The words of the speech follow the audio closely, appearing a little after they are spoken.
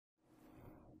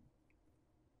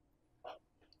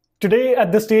Today,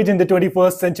 at this stage in the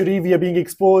 21st century, we are being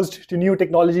exposed to new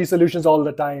technology solutions all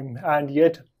the time. And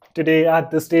yet, today, at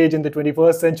this stage in the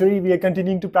 21st century, we are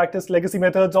continuing to practice legacy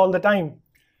methods all the time.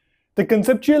 The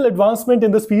conceptual advancement in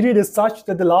this period is such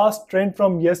that the last trend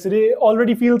from yesterday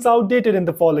already feels outdated in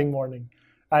the following morning.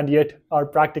 And yet, our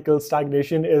practical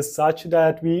stagnation is such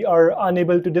that we are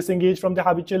unable to disengage from the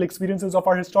habitual experiences of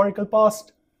our historical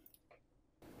past.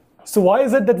 So why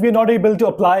is it that we're not able to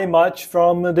apply much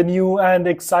from the new and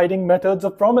exciting methods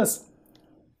of promise?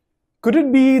 Could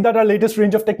it be that our latest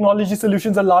range of technology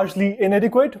solutions are largely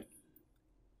inadequate?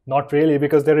 Not really,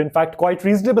 because they're in fact quite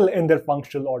reasonable in their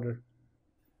functional order.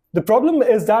 The problem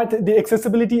is that the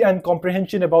accessibility and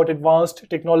comprehension about advanced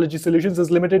technology solutions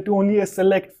is limited to only a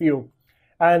select few.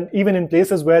 And even in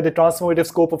places where the transformative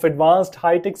scope of advanced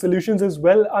high-tech solutions is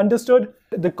well understood,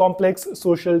 the complex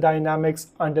social dynamics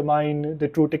undermine the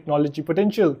true technology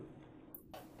potential.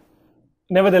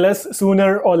 Nevertheless,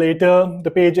 sooner or later, the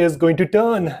page is going to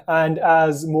turn, and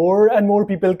as more and more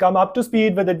people come up to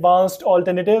speed with advanced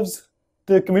alternatives,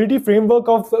 the community framework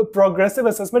of progressive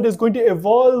assessment is going to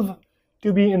evolve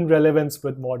to be in relevance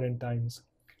with modern times.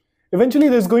 Eventually,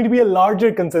 there's going to be a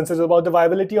larger consensus about the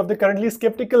viability of the currently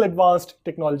skeptical advanced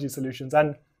technology solutions.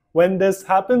 And when this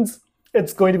happens,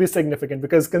 it's going to be significant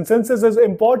because consensus is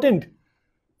important,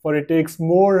 for it takes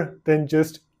more than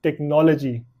just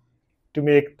technology to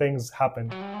make things happen.